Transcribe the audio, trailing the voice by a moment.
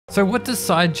So what does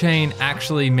sidechain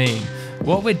actually mean?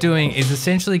 What we're doing is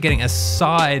essentially getting a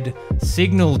side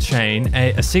signal chain,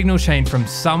 a signal chain from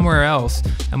somewhere else,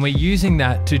 and we're using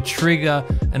that to trigger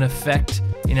an effect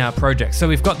in our project. So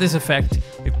we've got this effect,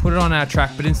 we've put it on our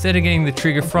track, but instead of getting the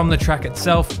trigger from the track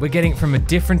itself, we're getting it from a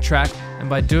different track, and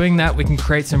by doing that, we can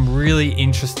create some really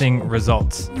interesting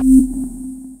results.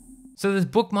 So there's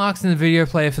bookmarks in the video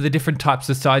player for the different types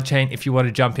of sidechain if you want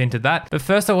to jump into that. But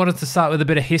first I wanted to start with a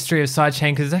bit of history of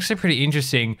sidechain because it's actually pretty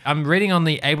interesting. I'm reading on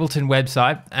the Ableton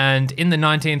website, and in the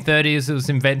 1930s it was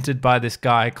invented by this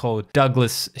guy called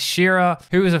Douglas Shearer,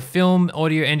 who was a film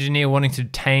audio engineer wanting to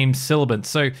tame sibilants.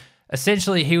 So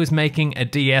essentially he was making a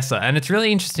de-esser, and it's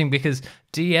really interesting because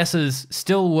de-essers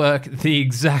still work the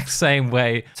exact same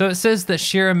way. So it says that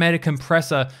Shearer made a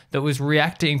compressor that was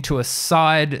reacting to a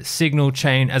side signal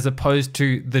chain as opposed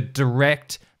to the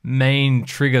direct main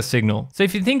trigger signal. So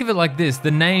if you think of it like this,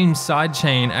 the name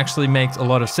sidechain actually makes a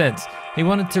lot of sense. He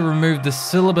wanted to remove the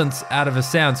sibilants out of a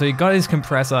sound, so he got his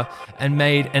compressor and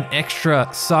made an extra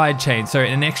side chain, so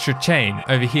an extra chain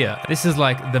over here. This is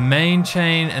like the main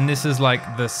chain, and this is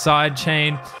like the side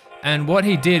chain. And what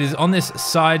he did is on this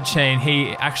side chain,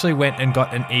 he actually went and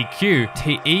got an EQ.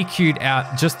 He EQ'd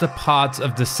out just the parts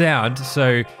of the sound,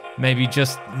 so maybe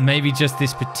just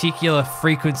this particular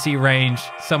frequency range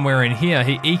somewhere in here.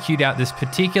 He EQ'd out this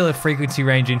particular frequency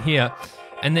range in here,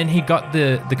 and then he got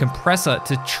the compressor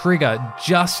to trigger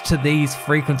just to these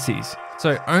frequencies.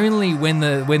 So only when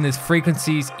there's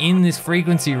frequencies in this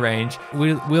frequency range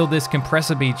will this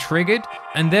compressor be triggered,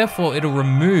 and therefore it'll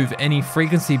remove any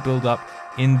frequency buildup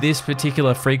in this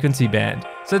particular frequency band.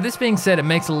 So this being said, it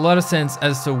makes a lot of sense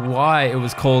as to why it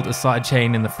was called a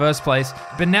sidechain in the first place.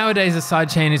 But nowadays a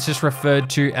sidechain is just referred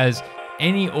to as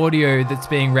any audio that's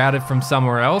being routed from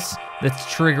somewhere else that's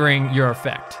triggering your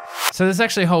effect. So there's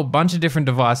actually a whole bunch of different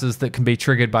devices that can be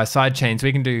triggered by sidechains.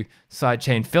 We can do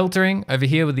sidechain filtering over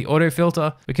here with the auto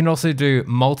filter. We can also do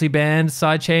multi-band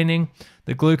sidechaining.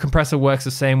 The glue compressor works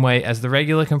the same way as the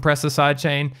regular compressor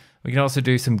sidechain. We can also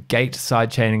do some gate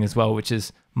sidechaining as well, which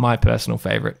is my personal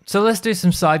favorite. So let's do some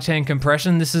sidechain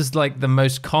compression. This is like the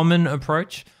most common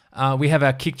approach. We have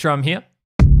our kick drum here,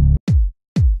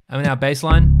 and our bass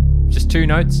line, just 2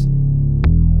 notes,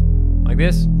 like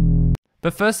this.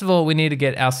 But first of all, we need to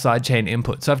get our sidechain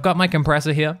input. So I've got my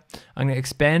compressor here. I'm gonna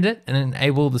expand it and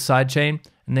enable the sidechain,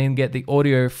 and then get the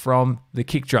audio from the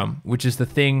kick drum, which is the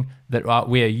thing that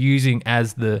we are using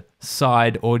as the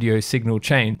side audio signal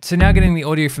chain. So now getting the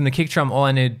audio from the kick drum, all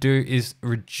I need to do is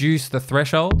reduce the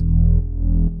threshold.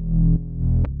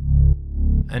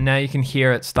 And now you can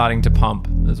hear it starting to pump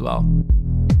as well.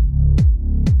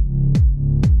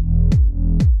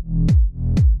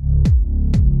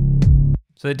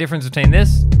 So the difference between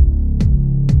this,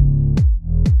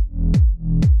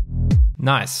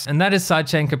 nice. And that is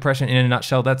sidechain compression in a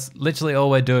nutshell. That's literally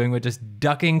all we're doing. We're just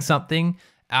ducking something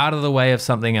out of the way of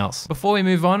something else. Before we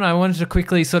move on, I wanted to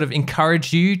quickly sort of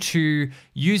encourage you to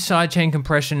use sidechain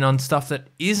compression on stuff that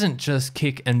isn't just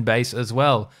kick and bass as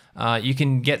well. You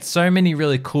can get so many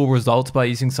really cool results by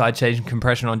using sidechain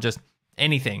compression on just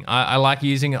anything. I like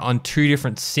using it on 2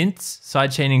 different synths,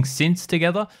 sidechaining synths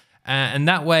together. And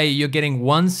that way you're getting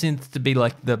one synth to be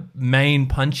like the main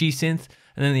punchy synth,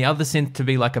 and then the other synth to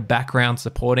be like a background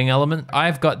supporting element.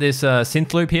 I've got this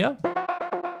synth loop here.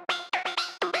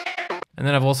 And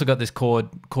then I've also got this chord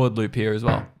loop here as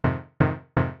well.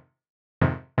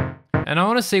 And I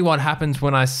want to see what happens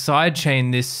when I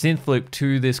sidechain this synth loop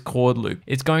to this chord loop.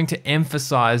 It's going to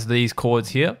emphasize these chords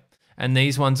here, and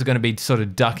these ones are going to be sort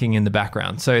of ducking in the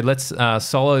background. So let's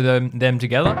solo them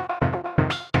together.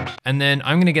 And then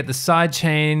I'm gonna get the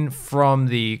sidechain from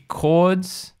the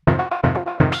chords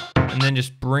and then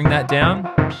just bring that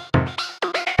down.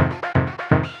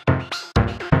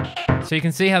 So you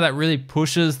can see how that really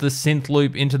pushes the synth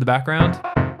loop into the background.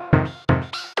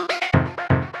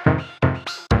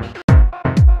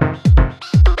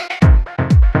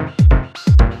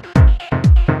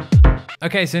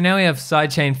 Okay, so now we have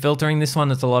sidechain filtering. This one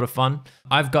is a lot of fun.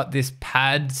 I've got this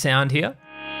pad sound here.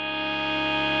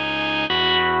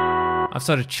 I've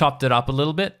sort of chopped it up a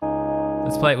little bit.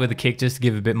 Let's play it with a kick just to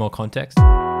give a bit more context.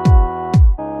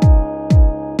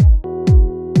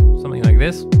 Something like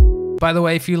this. By the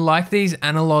way, if you like these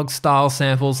analog style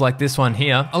samples like this one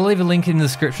here, I'll leave a link in the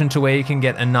description to where you can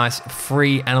get a nice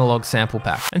free analog sample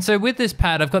pack. And so with this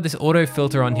pad, I've got this auto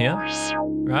filter on here,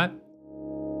 right?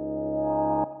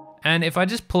 And if I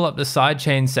just pull up the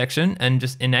sidechain section and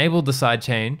just enable the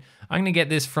sidechain, I'm gonna get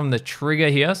this from the trigger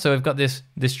here. So I've got this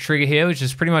trigger here, which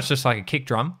is pretty much just like a kick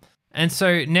drum. And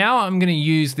so now I'm gonna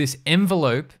use this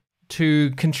envelope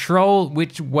to control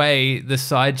which way the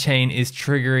sidechain is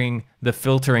triggering the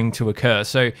filtering to occur.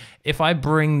 So if I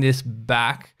bring this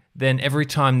back, then every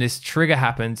time this trigger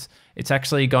happens, it's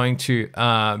actually going to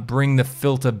bring the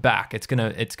filter back. It's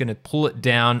gonna pull it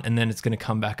down and then it's gonna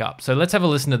come back up. So let's have a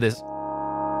listen to this.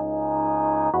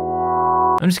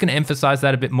 I'm just gonna emphasize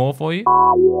that a bit more for you.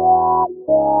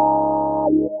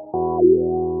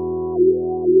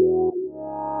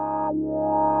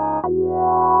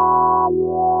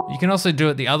 You can also do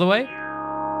it the other way.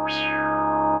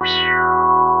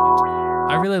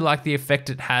 I really like the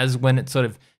effect it has when it sort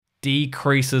of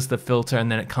decreases the filter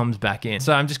and then it comes back in.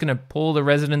 So I'm just gonna pull the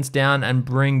resonance down and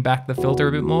bring back the filter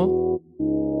a bit more.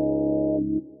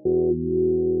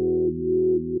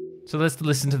 So let's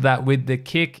listen to that with the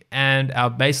kick, and our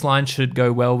bass line should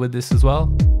go well with this as well.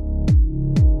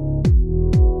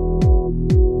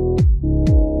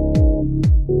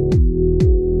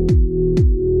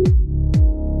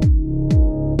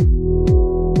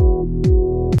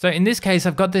 So in this case,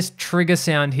 I've got this trigger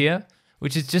sound here,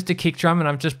 which is just a kick drum, and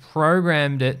I've just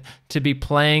programmed it to be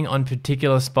playing on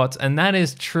particular spots, and that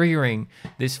is triggering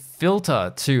this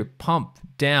filter to pump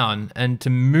down and to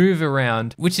move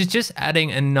around, which is just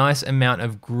adding a nice amount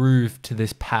of groove to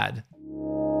this pad.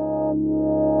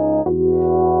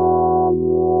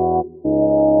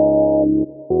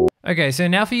 Okay, so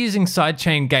now for using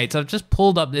sidechain gates, I've just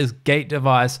pulled up this gate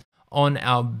device on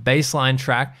our bassline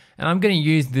track, and I'm gonna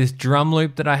use this drum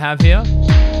loop that I have here.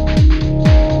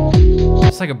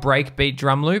 It's like a breakbeat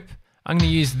drum loop. I'm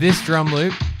gonna use this drum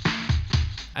loop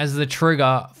as the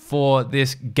trigger for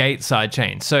this gate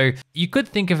sidechain. So you could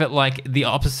think of it like the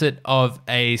opposite of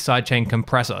a sidechain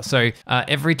compressor. So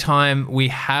every time we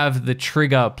have the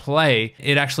trigger play,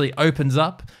 it actually opens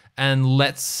up and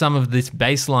lets some of this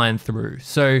bass line through.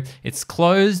 So it's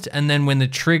closed, and then when the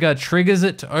trigger triggers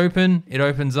it to open, it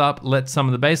opens up, lets some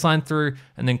of the bass line through,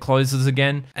 and then closes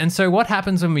again. And so what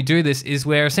happens when we do this is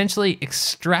we're essentially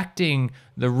extracting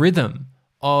the rhythm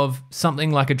of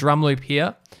something like a drum loop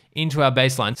here into our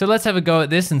bass line. So let's have a go at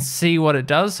this and see what it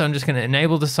does. So I'm just gonna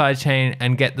enable the sidechain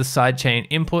and get the sidechain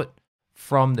input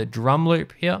from the drum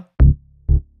loop here.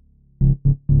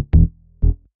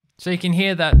 So you can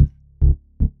hear that.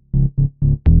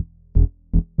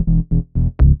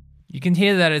 You can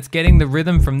hear that it's getting the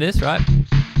rhythm from this, right?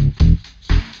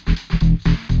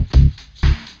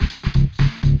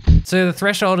 So the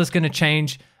threshold is going to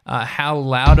change how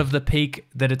loud of the peak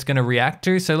that it's going to react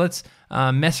to. So let's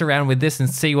mess around with this and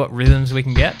see what rhythms we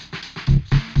can get.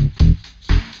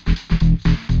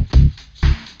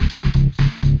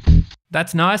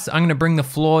 That's nice. I'm going to bring the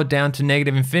floor down to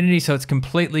negative infinity so it's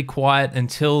completely quiet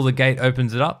until the gate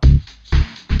opens it up.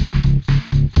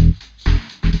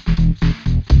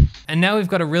 And now we've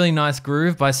got a really nice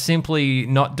groove by simply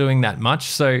not doing that much.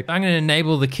 So I'm going to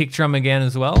enable the kick drum again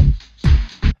as well.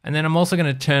 And then I'm also going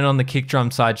to turn on the kick drum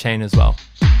sidechain as well.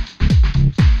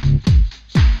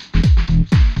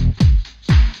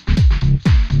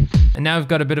 And now we've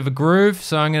got a bit of a groove.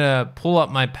 So I'm going to pull up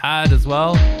my pad as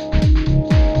well.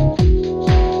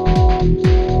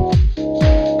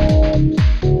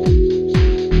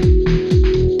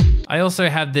 I also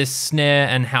have this snare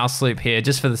and house loop here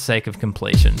just for the sake of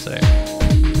completion. So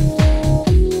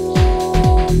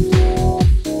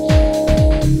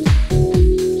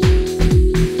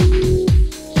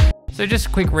just a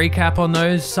quick recap on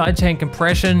those. Sidechain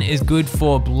compression is good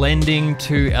for blending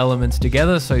two elements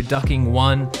together, so ducking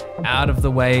one out of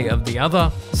the way of the other.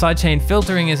 Sidechain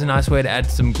filtering is a nice way to add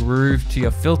some groove to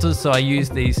your filters, so I use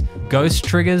these ghost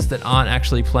triggers that aren't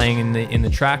actually playing in the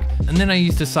track. And then I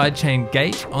use the sidechain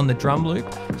gate on the drum loop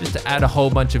just to add a whole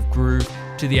bunch of groove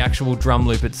to the actual drum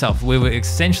loop itself. We were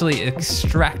essentially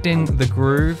extracting the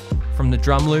groove from the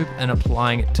drum loop and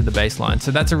applying it to the bass line.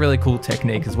 So that's a really cool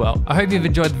technique as well. I hope you've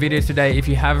enjoyed the video today. If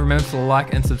you have, remember to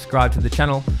like and subscribe to the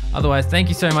channel. Otherwise, thank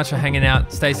you so much for hanging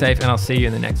out. Stay safe, and I'll see you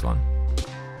in the next one.